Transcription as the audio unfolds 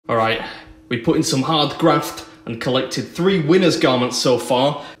Alright, we put in some hard graft and collected 3 winners garments so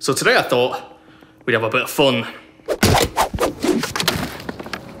far. So today I thought we'd have a bit of fun.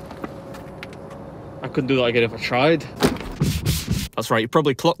 I couldn't do that again if I tried. That's right, you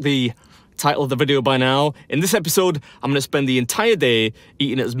probably clocked the title of the video by now. In this episode, I'm going to spend the entire day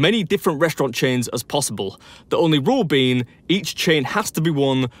eating at as many different restaurant chains as possible. The only rule being, each chain has to be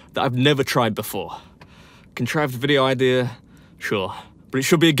one that I've never tried before. Contrived video idea? Sure. But it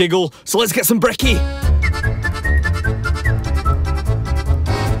should be a giggle, so let's get some brekkie!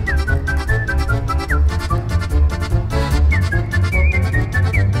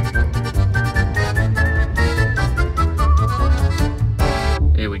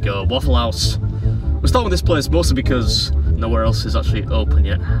 Here we go, Waffle House. We're starting with this place mostly because nowhere else is actually open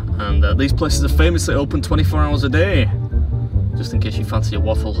yet. And these places are famously open 24 hours a day. Just in case you fancy a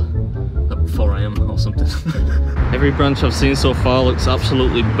waffle at 4 AM or something. Every branch I've seen so far looks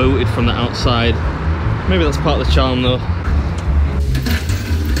absolutely booted from the outside. Maybe that's part of the charm though.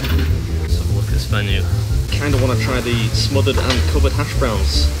 Let's have a look at this menu. Kind of want to try the smothered and covered hash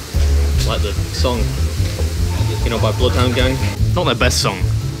browns. Like the song, you know, by Bloodhound Gang. Not their best song.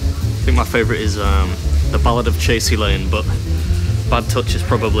 I think my favourite is The Ballad of Chasey Lane, but Bad Touch is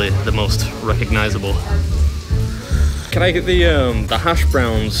probably the most recognisable. Can I get the hash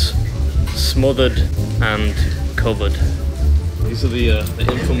browns smothered and covered? These are the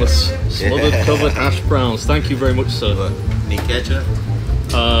infamous smothered covered hash browns. Thank you very much, sir. Need ketchup?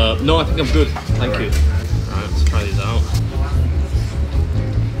 No, I think I'm good. Thank you. Alright, let's try these out.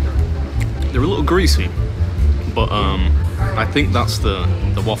 They're a little greasy, but I think that's the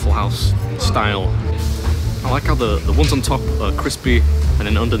Waffle House style. I like how the ones on top are crispy, and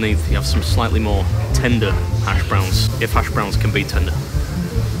then underneath you have some slightly more tender hash browns, if hash browns can be tender.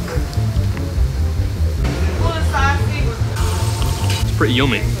 It's pretty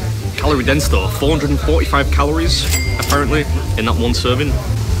yummy. Calorie dense though, 445 calories apparently in that one serving.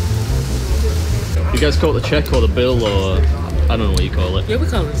 You guys call it the check or the bill, or I don't know what you call it. Yeah, we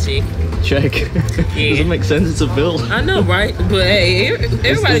call it a check. Check. Yeah. Doesn't make sense, it's a bill. I know, right? But hey,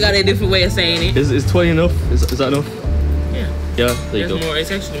 everybody got a different way of saying it. Is 20 enough? Is that enough? Yeah. Yeah, there you go. More.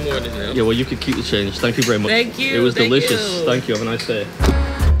 It's actually more than enough. Yeah, well, you could keep the change. Thank you very much. Thank you. It was Thank delicious. you. Thank you. Have a nice day.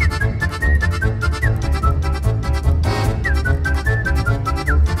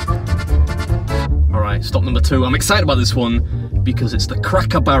 Alright, stop number 2. I'm excited about this one because it's the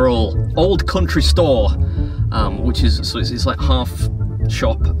Cracker Barrel Old Country Store, which is, so it's like half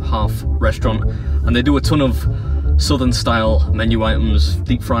shop, half restaurant, and they do a ton of southern style menu items,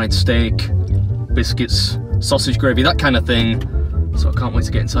 deep fried steak, biscuits, sausage gravy, that kind of thing. So I can't wait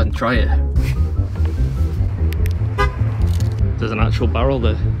to get inside and try it. There's an actual barrel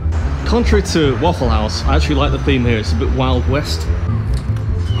there. Contrary to Waffle House, I actually like the theme here. It's a bit Wild West.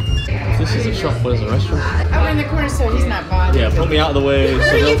 If this is a shop, where's the restaurant? Oh, in the corner, so he's not bothered. Yeah, put me out of the way.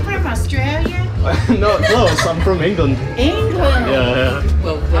 Where are you from, Australia? No, close. I'm from England. England? Yeah.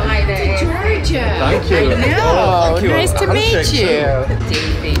 Well, hi there. To Georgia. Thank you. I know. Oh, thank you. Nice to meet you. Do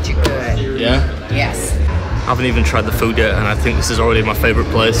you feed you good? Yeah? Yes. I haven't even tried the food yet, and I think this is already my favourite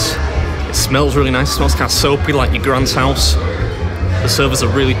place. It smells really nice. It smells kind of soapy, like your grand's house. The servers are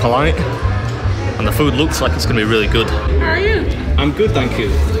really polite, and the food looks like it's going to be really good. How are you? I'm good, thank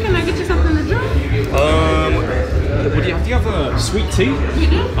you. Can I get you something to drink? Do you have a sweet tea? We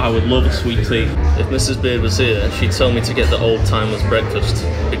do. I would love a sweet tea. If Mrs. Beard was here, she'd tell me to get the old timers breakfast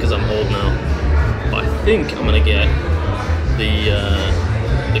because I'm old now. But I think I'm gonna get the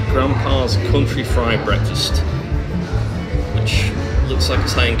Grandpa's Country Fried Breakfast, which looks like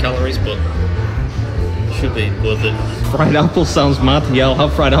it's high in calories, but should be worth it. Fried apple sounds mad. Yeah, I'll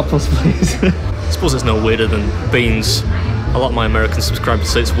have fried apples, please. I suppose it's no weirder than beans. A lot of my American subscribers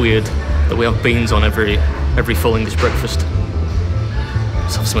say it's weird that we have beans on every full English breakfast.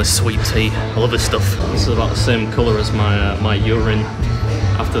 Let's have some nice sweet tea. I love this stuff. This is about the same colour as my urine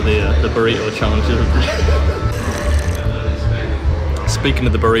after the burrito challenge. Speaking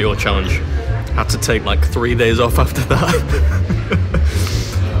of the burrito challenge, I had to take like 3 days off after that.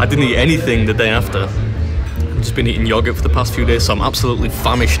 I didn't eat anything the day after. I've just been eating yogurt for the past few days, so I'm absolutely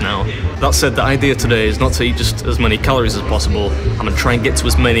famished now. That said, the idea today is not to eat just as many calories as possible. I'm gonna try and get to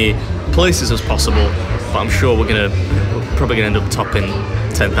as many places as possible, but I'm sure we're probably gonna end up topping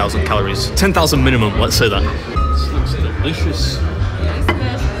 10,000 calories. 10,000 minimum, let's say that. This looks delicious.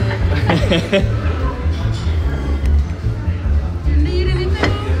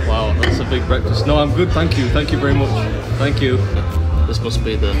 Wow, that's a big breakfast. No, I'm good, thank you. Thank you very much. Thank you. This must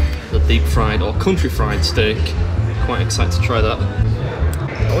be the deep fried or country fried steak. Quite excited to try that.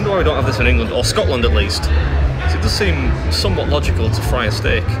 I wonder why we don't have this in England, or Scotland at least. So it does seem somewhat logical to fry a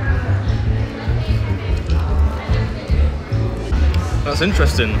steak. That's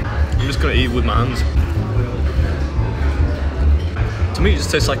interesting. I'm just going to eat it with my hands. To me, it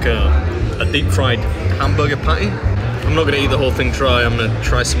just tastes like a deep-fried hamburger patty. I'm not going to eat the whole thing dry. I'm going to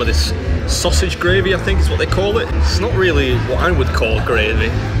try some of this sausage gravy, I think is what they call it. It's not really what I would call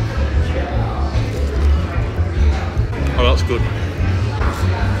gravy. Oh, that's good.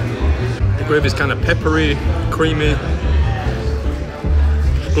 The gravy is kind of peppery, creamy.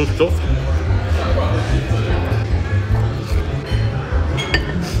 Good stuff.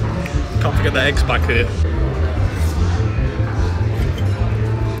 Can't forget the eggs back here.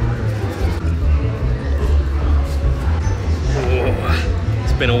 Oh,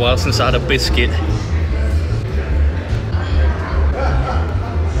 it's been a while since I had a biscuit.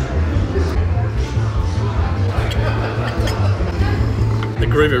 The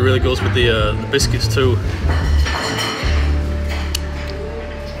gravy really goes with the biscuits too.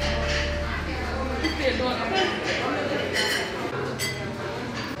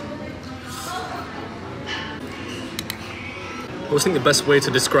 I always think the best way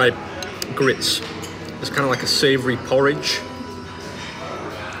to describe grits is kind of like a savoury porridge.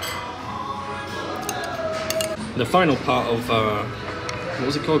 The final part of, what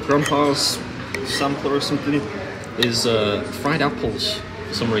was it called, Grandpa's sampler or something, is fried apples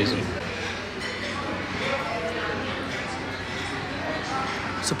for some reason.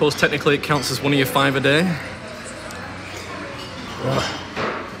 I suppose technically it counts as one of your 5 a day.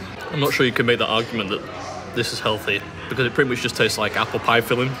 I'm not sure you can make that argument that this is healthy, because it pretty much just tastes like apple pie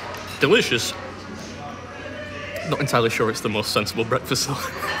filling. Delicious. Not entirely sure it's the most sensible breakfast though.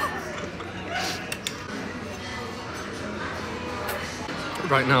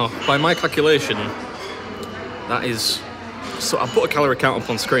 Right now, by my calculation, that is... So I put a calorie count up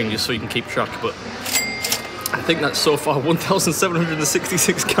on screen just so you can keep track, but I think that's so far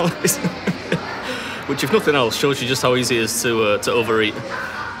 1,766 calories. Which, if nothing else, shows you just how easy it is to overeat.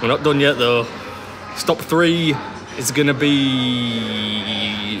 We're not done yet though. Stop 3 is gonna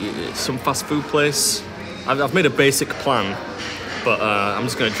be some fast food place. I've made a basic plan, but I'm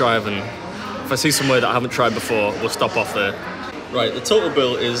just gonna drive, and if I see somewhere that I haven't tried before, we'll stop off there. Right, the total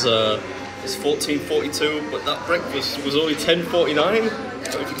bill is $14.42, but that breakfast was only $10.49. I don't know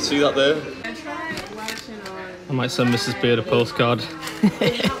if you can see that there. I might send Mrs. Beard a postcard. So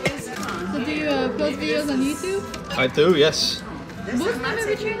do you post videos on YouTube? I do, yes. What's the name of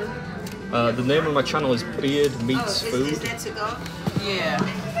your channel? The name of my channel is BeardMeatsFood. Yeah.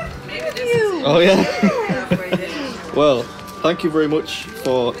 Oh yeah? Well, thank you very much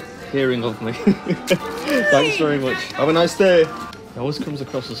for hearing of me. Thanks very much. Have a nice day. It always comes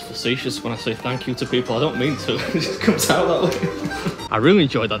across as facetious when I say thank you to people. I don't mean to. It just comes out that way. I really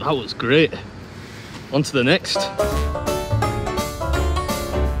enjoyed that. That was great. On to the next.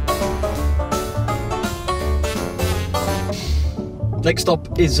 Next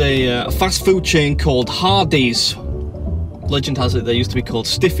up is a fast food chain called Hardee's. Legend has it they used to be called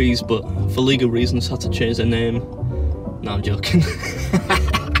Stiffies, but for legal reasons had to change their name. No, I'm joking.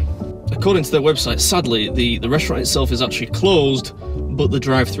 According to their website, sadly, the restaurant itself is actually closed, but the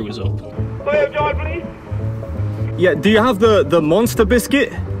drive-thru is open. Go ahead, George, please. Yeah, do you have the monster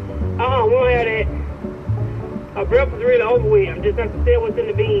biscuit? We don't have that. Our breakfast is really over with. I'm just have to say what's in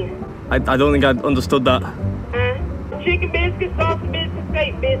the bean. I don't think I understood that. Chicken biscuit, sausage biscuit,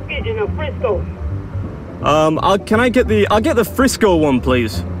 steak biscuit, and a Frisco. I'll get the Frisco one,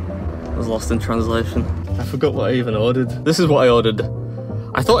 please. I was lost in translation. I forgot what I even ordered. This is what I ordered.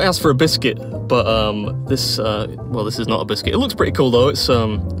 I thought I asked for a biscuit, but this is not a biscuit. It looks pretty cool though. It's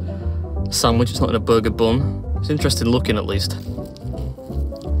a sandwich. It's not in a burger bun. It's interesting looking, at least.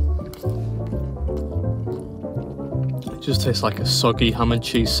 It just tastes like a soggy ham and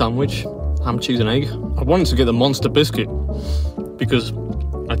cheese sandwich. Ham, cheese and egg. I wanted to get the monster biscuit because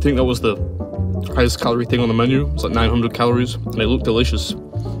I think that was the highest calorie thing on the menu. It's like 900 calories and it looked delicious.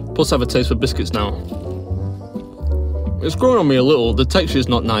 Plus I have a taste for biscuits now. It's growing on me a little. The texture is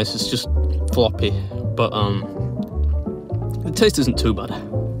not nice, it's just floppy, but the taste isn't too bad.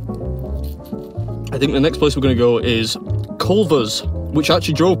 I think the next place we're going to go is Culver's, which I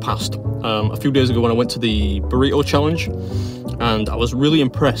actually drove past a few days ago when I went to the burrito challenge, and I was really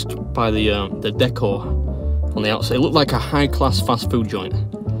impressed by the decor on the outside. It looked like a high-class fast food joint,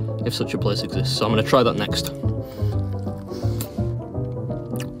 if such a place exists, so I'm going to try that next.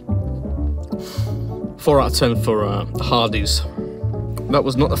 4 out of 10 for Hardee's. That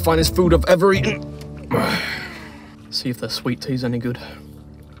was not the finest food I've ever eaten. See if their sweet tea's any good.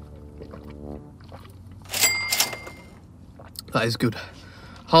 That is good.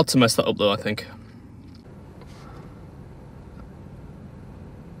 Hard to mess that up though, I think.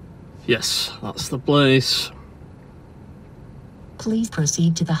 Yes, that's the place. Please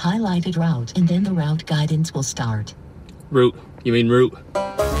proceed to the highlighted route and then the route guidance will start. Route? You mean route?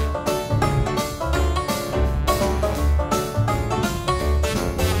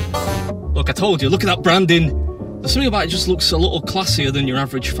 Look, I told you, look at that branding. There's something about it just looks a little classier than your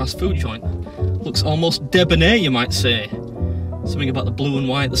average fast food joint. Looks almost debonair, you might say. Something about the blue and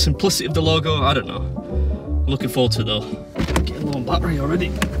white, the simplicity of the logo, I don't know. I'm looking forward to it though. Getting low on battery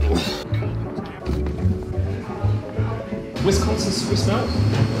already. Wisconsin Swiss melt?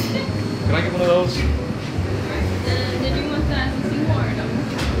 Can I get one of those? Did you want that more or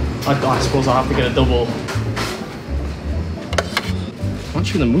no? I suppose I'll have to get a double. I'm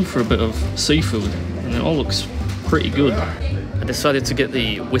actually in the mood for a bit of seafood, and it all looks pretty good. I decided to get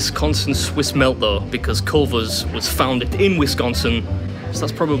the Wisconsin Swiss melt though, because Culver's was founded in Wisconsin, so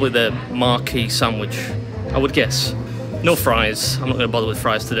that's probably their marquee sandwich, I would guess. No fries, I'm not going to bother with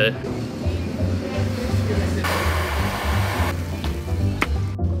fries today.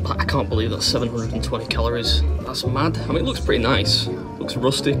 I can't believe that's 720 calories. That's mad. I mean, it looks pretty nice. Looks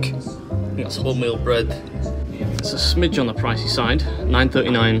rustic. I think that's wholemeal bread. It's a smidge on the pricey side.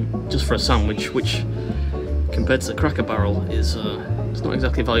 $9.39 just for a sandwich, which compared to the Cracker Barrel is it's not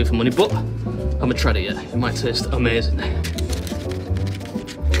exactly value for money, but I haven't tried it yet. It might taste amazing.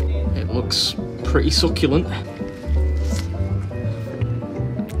 It looks pretty succulent.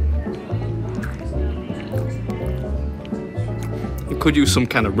 Could use some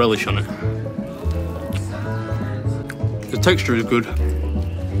kind of relish on it. The texture is good.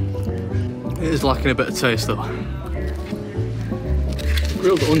 It is lacking a bit of taste though.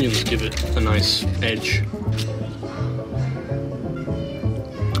 Grilled onions give it a nice edge.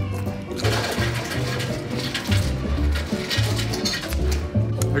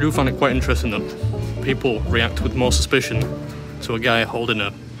 I do find it quite interesting that people react with more suspicion to a guy holding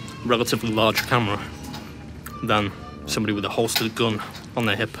a relatively large camera than somebody with a holstered gun on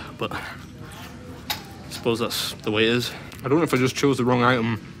their hip, but I suppose that's the way it is. I don't know if I just chose the wrong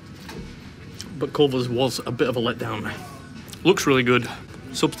item, but Culver's was a bit of a letdown. Looks really good,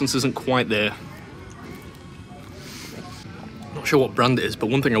 substance isn't quite there. Not sure what brand it is, but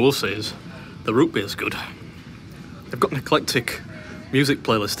one thing I will say is the root beer is good. They've got an eclectic music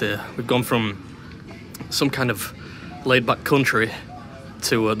playlist here. We've gone from some kind of laid-back country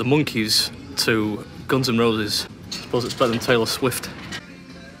to the Monkees to Guns N' Roses. I suppose it's better than Taylor Swift.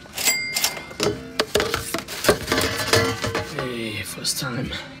 Hey, first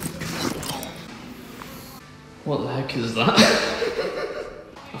time. What the heck is that?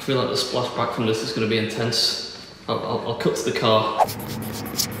 I feel like the splashback from this is going to be intense. I'll cut to the car.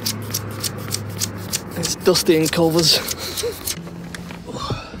 It's dusty in Culver's.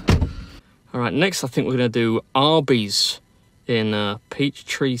 Alright, next I think we're going to do Arby's in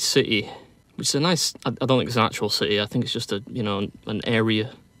Peachtree City. Which is a nice, I don't think it's an actual city, I think it's just a, you know, an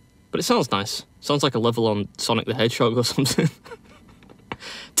area. But it sounds nice. Sounds like a level on Sonic the Hedgehog or something.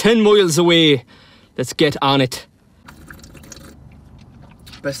 10 miles away. Let's get on it.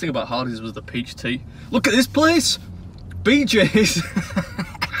 Best thing about Hardee's was the peach tea. Look at this place! BJ's!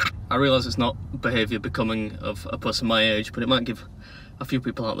 I realise it's not behaviour becoming of a person my age, but it might give a few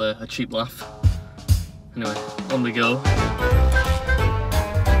people out there a cheap laugh. Anyway, on we go.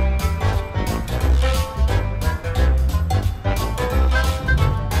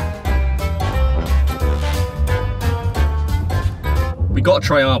 We gotta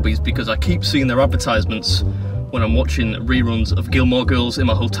try Arby's because I keep seeing their advertisements when I'm watching reruns of Gilmore Girls in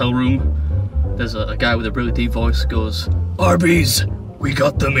my hotel room. There's a guy with a really deep voice goes, "Arby's, we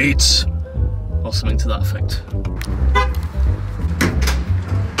got the meats," or something to that effect.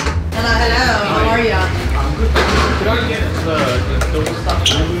 Hello, how are ya? I'm good. Could I get the double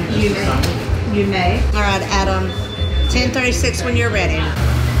stack? You may. All right, Adam. 10:36 when you're ready.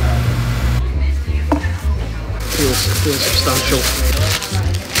 Feels substantial.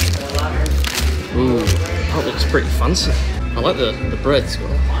 Ooh, that looks pretty fancy. I like the bread. It's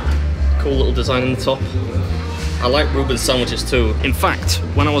got a cool little design in the top. I like Reuben's sandwiches too. In fact,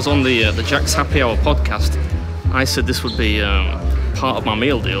 when I was on the Jack's Happy Hour podcast, I said this would be part of my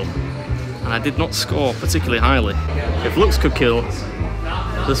meal deal, and I did not score particularly highly. If looks could kill,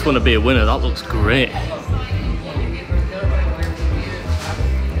 this one would be a winner. That looks great.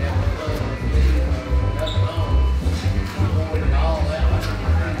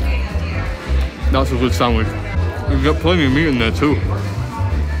 That's a good sandwich. You've got plenty of meat in there too.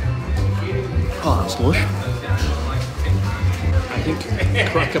 Oh, that's lush. I think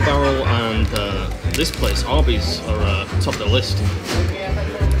Cracker Barrel and this place, Arby's, are top of the list.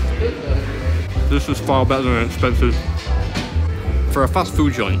 This is far better than I expected. For a fast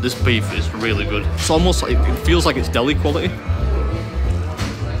food joint, this beef is really good. It's almost like, it feels like it's deli quality.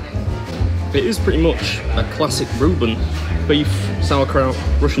 It is pretty much a classic Reuben. Beef, sauerkraut,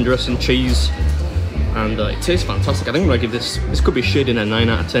 Russian dressing, cheese, and it tastes fantastic. I think I'm gonna give this could be shading a 9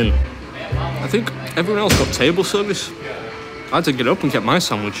 out of 10. I think everyone else got table service. I had to get up and get my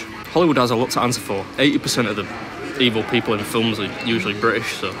sandwich. Hollywood has a lot to answer for. 80% of the evil people in films are usually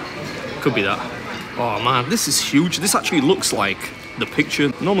British, so it could be that. Oh man, this is huge. This actually looks like the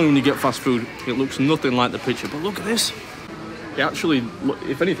picture. Normally when you get fast food, it looks nothing like the picture, but look at this. It actually,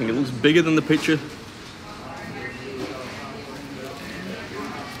 if anything, it looks bigger than the picture.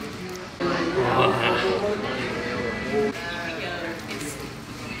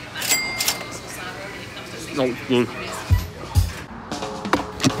 Oh, good.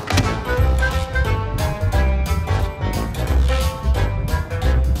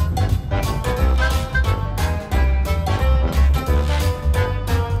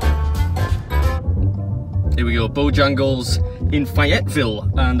 Here we go, Bojangles in Fayetteville,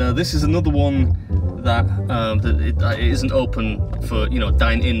 and this is another one that it isn't open for, you know,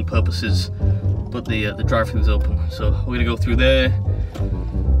 dine-in purposes, but the drive-thru is open. So we're gonna go through there.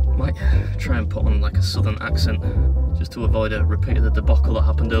 Might try and put on like a southern accent just to avoid a repeat of the debacle that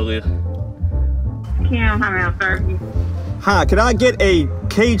happened earlier. Kim, how may I serve you? Hi, could I get a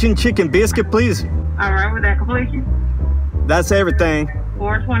Cajun chicken biscuit, please? All right, with that completion? That's everything.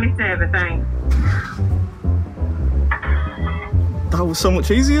 427, thanks. That was so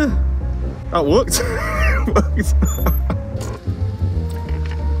much easier. That worked.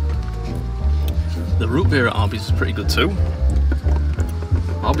 The root beer at Arby's is pretty good too.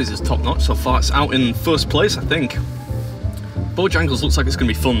 Arby's is top notch so far. It's out in first place, I think. Bojangles looks like it's gonna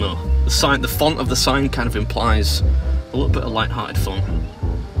be fun though. The font of the sign kind of implies a little bit of light-hearted fun,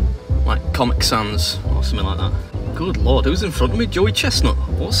 like Comic Sans or something like that. Good lord, who's in front of me? Joey Chestnut.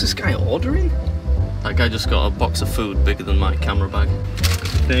 What's this guy ordering? That guy just got a box of food bigger than my camera bag.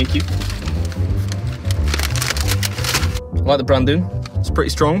 Thank you. I like the branding. It's pretty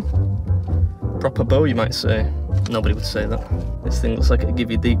strong. Proper bow, you might say. Nobody would say that. This thing looks like it'd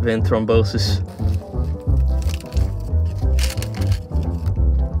give you deep vein thrombosis.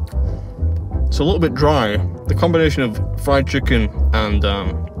 It's a little bit dry. The combination of fried chicken and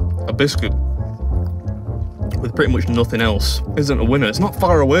a biscuit with pretty much nothing else isn't a winner. It's not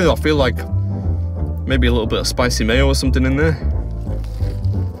far away. I feel like maybe a little bit of spicy mayo or something in there,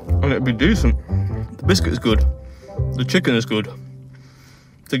 and it'd be decent. The biscuit is good. The chicken is good.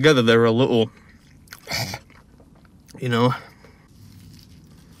 Together they're a little, you know.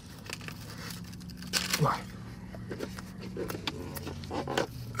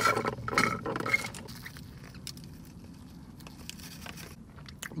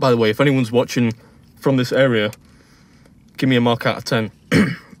 By the way, if anyone's watching from this area, give me a mark out of 10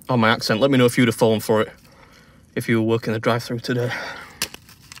 on my accent. Let me know if you'd have fallen for it if you were working the drive-thru today.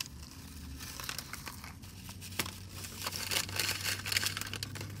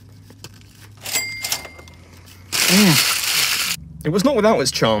 It was not without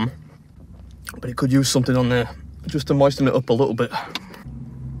its charm, but it could use something on there just to moisten it up a little bit.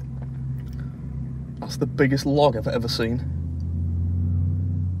 That's the biggest log I've ever seen.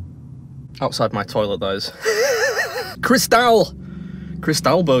 Outside my toilet, that is. Cristal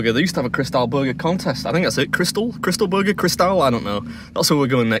Burger. They used to have a Cristal Burger contest. I think that's it. Crystal Burger? Cristal? I don't know. That's where we're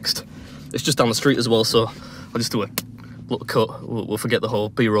going next. It's just down the street as well, so I'll just do a little cut. We'll forget the whole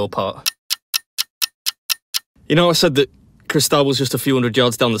B-roll part. You know, I said that Cristal was just a few hundred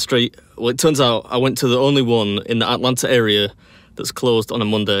yards down the street. Well, it turns out I went to the only one in the Atlanta area that's closed on a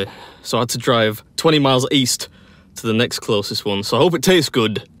Monday. So I had to drive 20 miles east to the next closest one. So I hope it tastes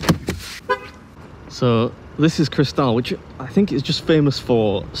good. So this is Cristal, which I think is just famous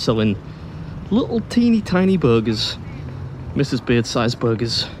for selling little teeny tiny burgers. Mrs. Beard sized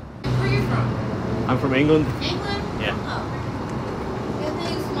burgers. Where are you from? I'm from England. England? Yeah. Oh. They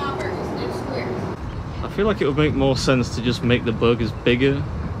do small burgers. They're squares. I feel like it would make more sense to just make the burgers bigger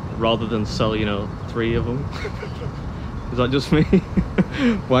rather than sell, you know, 3 of them. Is that just me?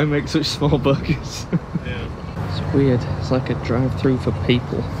 Why make such small burgers? Yeah. It's weird. It's like a drive-through for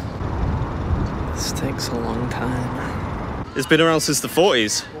people. This takes a long time. It's been around since the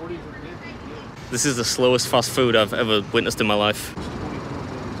 40s. This is the slowest fast food I've ever witnessed in my life.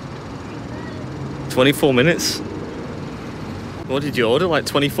 24 minutes? What did you order? Like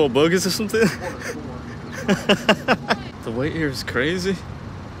 24 burgers or something? The wait here is crazy.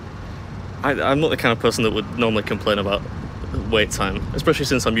 I'm not the kind of person that would normally complain about wait time, especially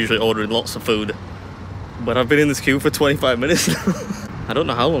since I'm usually ordering lots of food. But I've been in this queue for 25 minutes now. I don't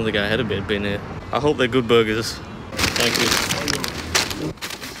know how long the guy ahead of me had been here. I hope they're good burgers. Thank you.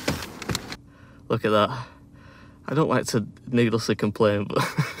 Look at that. I don't like to needlessly complain, but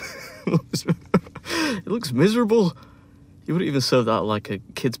it looks miserable. You wouldn't even serve that at like a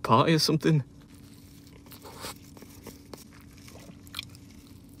kid's party or something.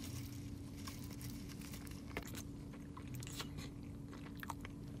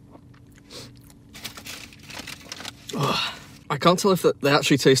 I can't tell if they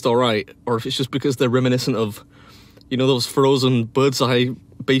actually taste alright, or if it's just because they're reminiscent of, you know, those frozen bird's eye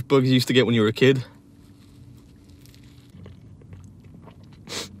beef burgers you used to get when you were a kid.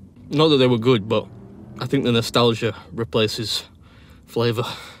 Not that they were good, but I think the nostalgia replaces flavour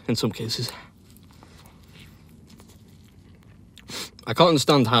in some cases. I can't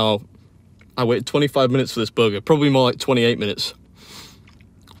understand how I waited 25 minutes for this burger, probably more like 28 minutes,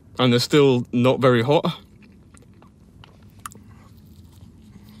 and they're still not very hot.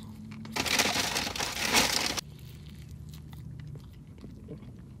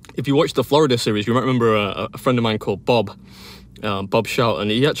 If you watch the Florida series, you might remember a friend of mine called Bob Shout, and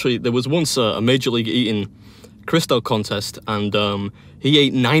there was once a Major League Eating Crystal contest, and he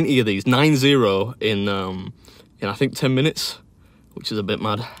ate 90 of these, 9-0 in I think 10 minutes, which is a bit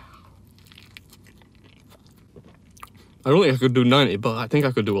mad. I don't think I could do 90, but I think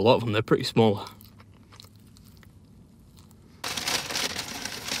I could do a lot of them. They're pretty small.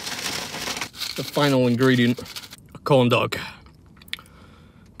 The final ingredient, a corn dog.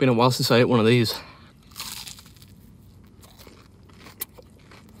 Been a while since I ate one of these.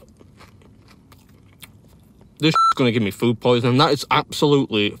 This is gonna give me food poisoning. That is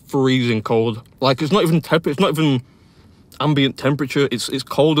absolutely freezing cold. Like, it's not even it's not even ambient temperature. It's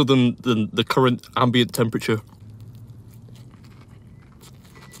colder than the current ambient temperature.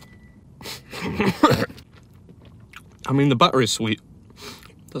 I mean, the batter is sweet.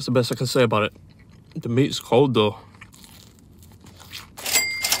 That's the best I can say about it. The meat's cold though.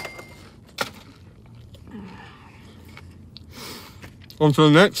 On to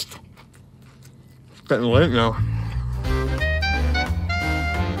the next. It's getting late now.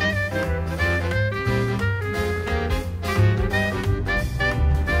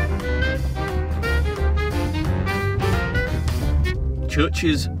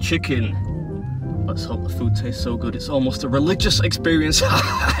 Church's chicken. Let's hope the food tastes so good. It's almost a religious experience.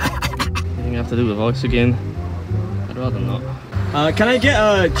 Anything I have to do with voice again? I'd rather not. Can I get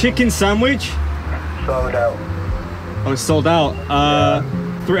a chicken sandwich? Sold out. Oh, it's sold out.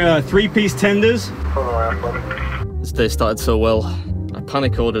 Yeah. Three-piece tenders. This day started so well. I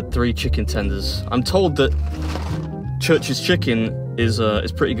panic ordered 3 chicken tenders. I'm told that Church's chicken is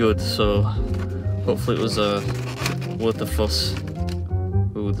pretty good, so hopefully it was worth the fuss.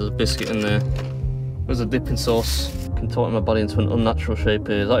 Ooh, there's a biscuit in there. There's a dipping sauce contorting my body into an unnatural shape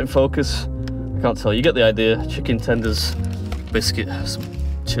here. Is that in focus? I can't tell. You get the idea. Chicken tenders, biscuit, some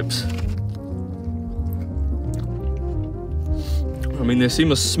chips. I mean, they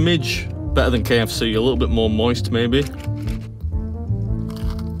seem a smidge better than KFC, a little bit more moist maybe.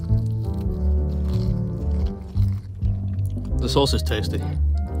 The sauce is tasty.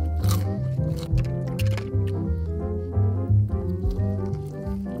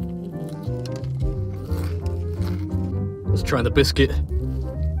 Let's try the biscuit.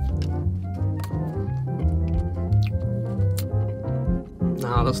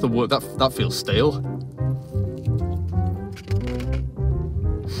 Nah, that's the word. That feels stale.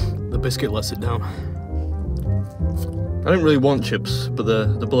 Biscuit lets it down. I didn't really want chips, but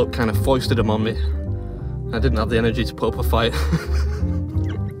the bloke kind of foisted them on me. I didn't have the energy to put up a fight.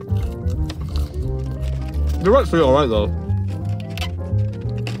 They're actually alright though.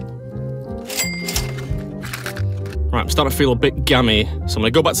 Right, I'm starting to feel a bit gammy, so I'm gonna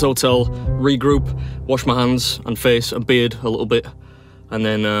go back to the hotel, regroup, wash my hands and face and beard a little bit, and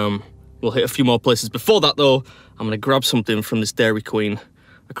then we'll hit a few more places. Before that though, I'm gonna grab something from this Dairy Queen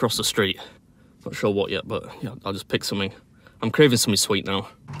across the street. Not sure what yet, but yeah, I'll just pick something. I'm craving something sweet now.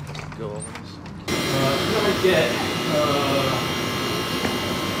 Go on. I'm gonna get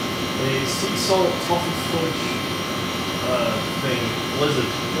a sea salt toffee fudge thing,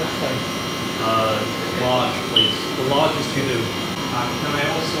 blizzard. Large, please. The largest you do. Can I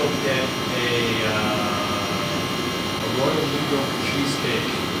also get a Royal New York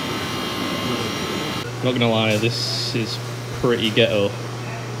cheesecake? Blizzard. Not gonna lie, this is pretty ghetto.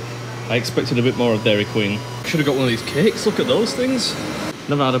 I expected a bit more of Dairy Queen. Should have got one of these cakes, look at those things.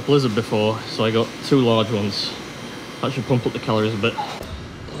 Never had a blizzard before, so I got 2 large ones. That should pump up the calories a bit.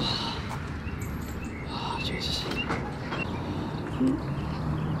 Oh, Jesus.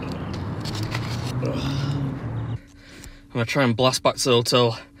 I'm gonna try and blast back to the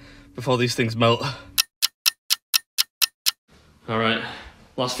hotel before these things melt. Alright,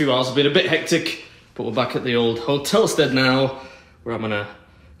 Last few hours have been a bit hectic, but we're back at the old hotelstead now, where I'm gonna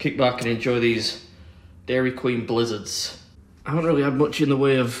kick back and enjoy these Dairy Queen blizzards. I haven't really had much in the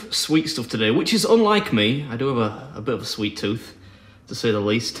way of sweet stuff today, which is unlike me. I do have a bit of a sweet tooth, to say the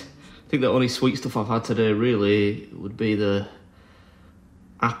least. I think the only sweet stuff I've had today really would be the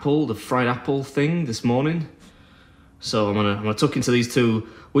fried apple thing this morning. So I'm gonna tuck into these two,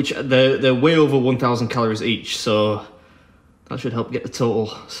 which they're way over 1,000 calories each, so that should help get the total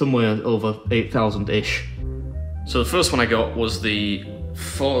somewhere over 8,000-ish. So the first one I got was the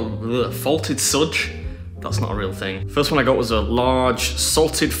Faulted Sudge. That's not a real thing. First one I got was a large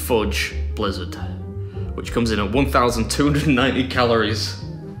salted fudge blizzard, which comes in at 1,290 calories.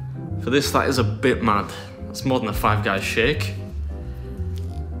 For this, that is a bit mad. That's more than a Five Guys shake.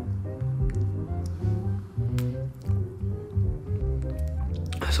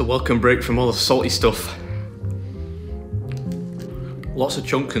 It's a welcome break from all the salty stuff. Lots of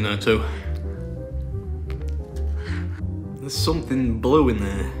chunk in there too. There's something blue in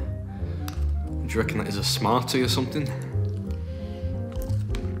there. Do you reckon that is a Smartie or something?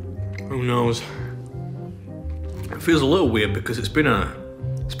 Who knows? It feels a little weird because it's been a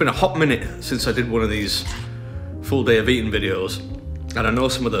hot minute since I did one of these full day of eating videos, and I know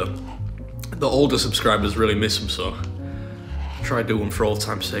some of the older subscribers really miss them, so I try to do one for old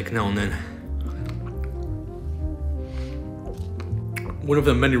time's sake now and then. One of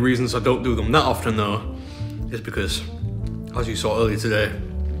the many reasons I don't do them that often though is because, as you saw earlier today,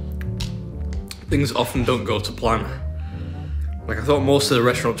 things often don't go to plan. Like, I thought most of the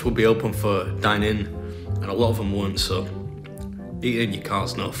restaurants would be open for dine-in, and a lot of them weren't, so eating in your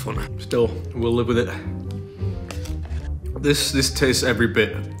car's no fun. Still, we'll live with it. This tastes every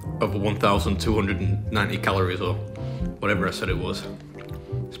bit of 1,290 calories or whatever I said it was.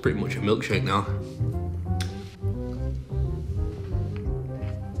 It's pretty much a milkshake now.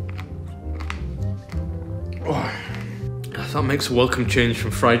 Oh, that makes a welcome change from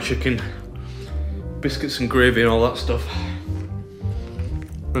fried chicken, biscuits and gravy and all that stuff.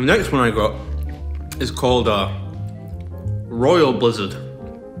 The next one I got is called Royal Blizzard.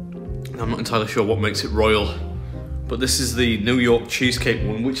 I'm not entirely sure what makes it royal, but this is the New York cheesecake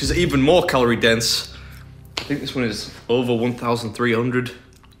one, which is even more calorie dense. I think this one is over 1,300.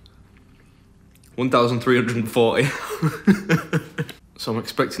 1,340. So I'm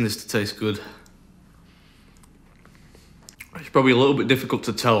expecting this to taste good. It's probably a little bit difficult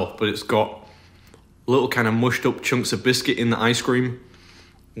to tell, but it's got little kind of mushed up chunks of biscuit in the ice cream,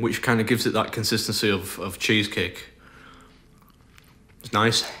 which kind of gives it that consistency of cheesecake. It's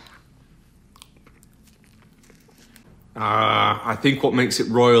nice. I think what makes it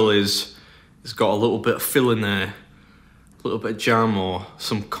royal is it's got a little bit of fill in there, a little bit of jam or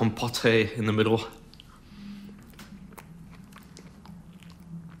some compote in the middle.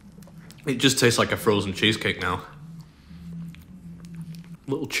 It just tastes like a frozen cheesecake now.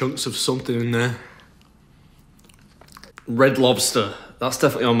 Little chunks of something in there. Red Lobster, that's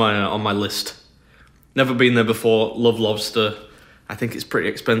definitely on my list. Never been there before, love lobster. I think it's pretty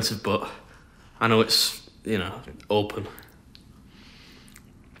expensive, but I know it's, you know, open.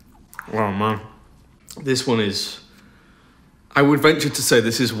 Oh man. This one is, I would venture to say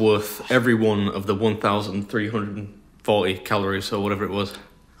this is worth every one of the 1,340 calories or whatever it was.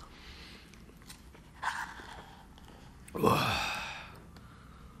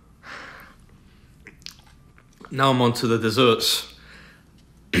 Now I'm on to the desserts.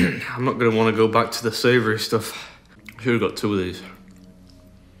 I'm not going to want to go back to the savoury stuff. I should have got two of these.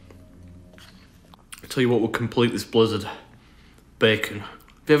 I'll tell you what will complete this blizzard. Bacon.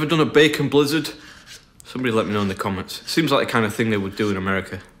 Have you ever done a bacon blizzard? Somebody let me know in the comments. It seems like the kind of thing they would do in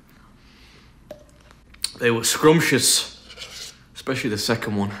America. They were scrumptious, especially the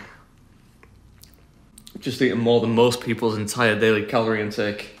second one. Just eating more than most people's entire daily calorie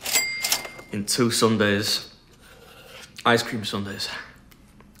intake in 2 Sundays. Ice cream Sundays.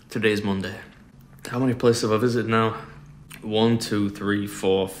 Today's Monday. How many places have I visited now? 1, 2, 3,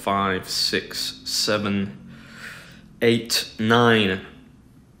 4, 5, 6, 7, 8, 9.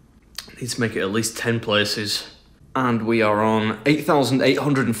 Need to make it at least 10 places. And we are on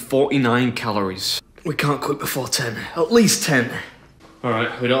 8,849 calories. We can't quit before 10. At least 10.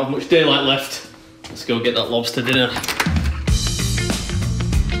 Alright, we don't have much daylight left. Let's go get that lobster dinner.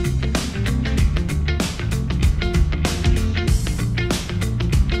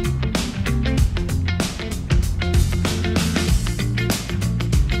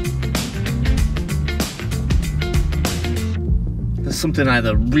 There's something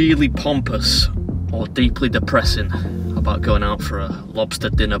either really pompous or deeply depressing about going out for a lobster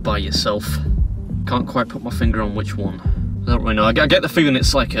dinner by yourself. Can't quite put my finger on which one. I don't really know. I get the feeling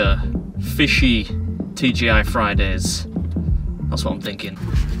it's like a fishy TGI Fridays. That's what I'm thinking.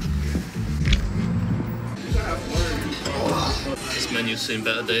 Oh, this menu's seen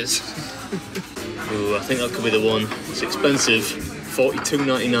better days. Ooh, I think that could be the one. It's expensive,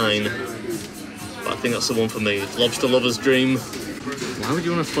 $42.99, but I think that's the one for me. Lobster lover's dream. Why would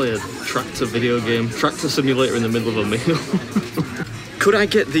you want to play a tractor video game? Tractor simulator in the middle of a meal? Could I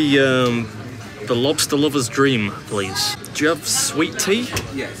get the lobster lover's dream, please? Do you have sweet tea?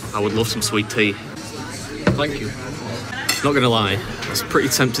 Yes. I would love some sweet tea. Thank you. Not gonna lie, I was pretty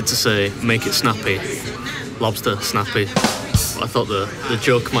tempted to say, make it snappy. Lobster snappy. But I thought the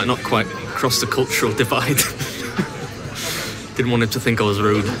joke might not quite cross the cultural divide. Didn't want him to think I was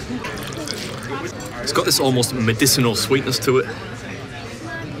rude. It's got this almost medicinal sweetness to it.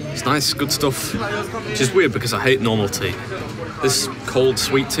 It's nice, good stuff. Which is weird because I hate normal tea. This cold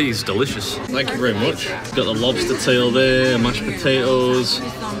sweet tea is delicious. Thank you very much. Got the lobster tail there, mashed potatoes.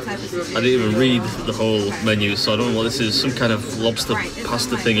 I didn't even read the whole menu, so I don't know what this is. Some kind of lobster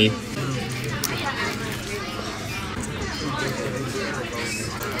pasta thingy.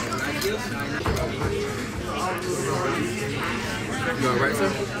 You alright, sir?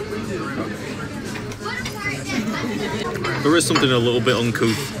 There is something a little bit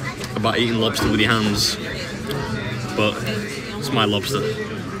uncouth about eating lobster with your hands, but it's my lobster.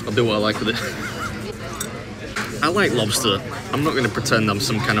 I'll do what I like with it. I like lobster. I'm not going to pretend I'm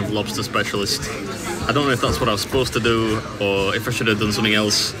some kind of lobster specialist. I don't know if that's what I was supposed to do or if I should have done something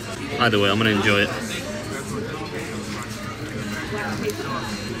else. Either way, I'm going to enjoy it.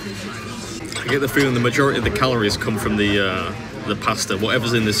 I get the feeling the majority of the calories come from the pasta,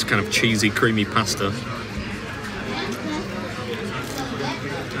 whatever's in this kind of cheesy, creamy pasta.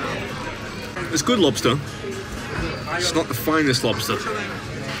 It's good lobster. It's not the finest lobster.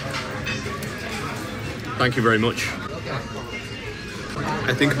 Thank you very much.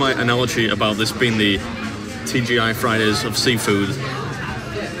 I think my analogy about this being the TGI Fridays of seafood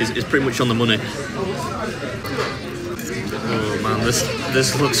is pretty much on the money. Oh man,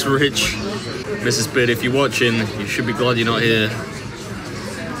 this looks rich. Mrs. Beard, if you're watching, you should be glad you're not here.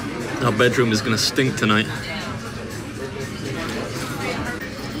 Our bedroom is gonna stink tonight.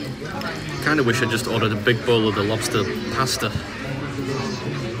 Kinda wish I just ordered a big bowl of the lobster pasta.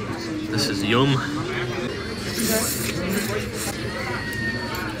 This is yum.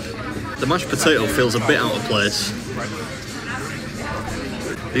 The mashed potato feels a bit out of place.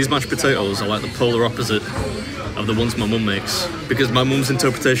 These mashed potatoes are like the polar opposite of the ones my mum makes, because my mum's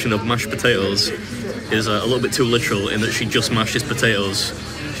interpretation of mashed potatoes is a little bit too literal in that she just mashes potatoes.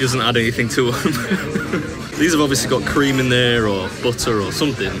 She doesn't add anything to them. These have obviously got cream in there or butter or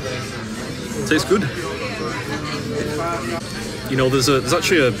something. Tastes good. You know, there's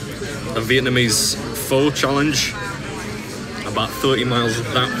actually a Vietnamese pho challenge about 30 miles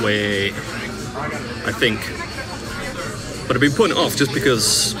that way, I think. But I've been putting it off just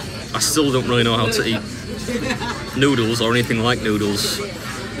because I still don't really know how to eat noodles or anything like noodles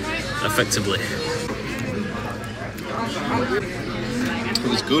effectively. It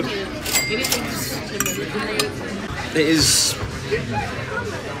was good. It is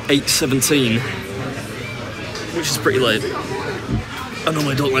 8:17, which is pretty late. I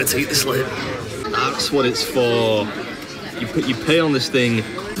normally don't like to eat this late. That's what it's for. You pay on this thing.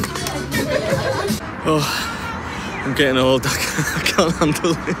 Oh, I'm getting old. I can't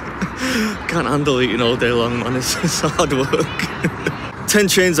handle it. I can't handle eating all day long, man. It's hard work. 10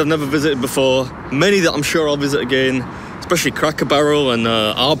 chains I've never visited before. Many that I'm sure I'll visit again, especially Cracker Barrel and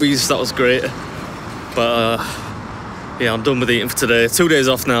Arby's. That was great. But yeah, I'm done with eating for today. 2 days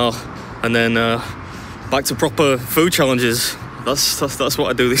off now, and then back to proper food challenges. That's what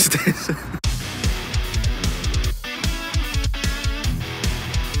I do these days.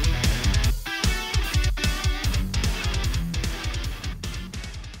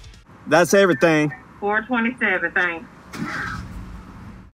 That's everything. 427, thanks.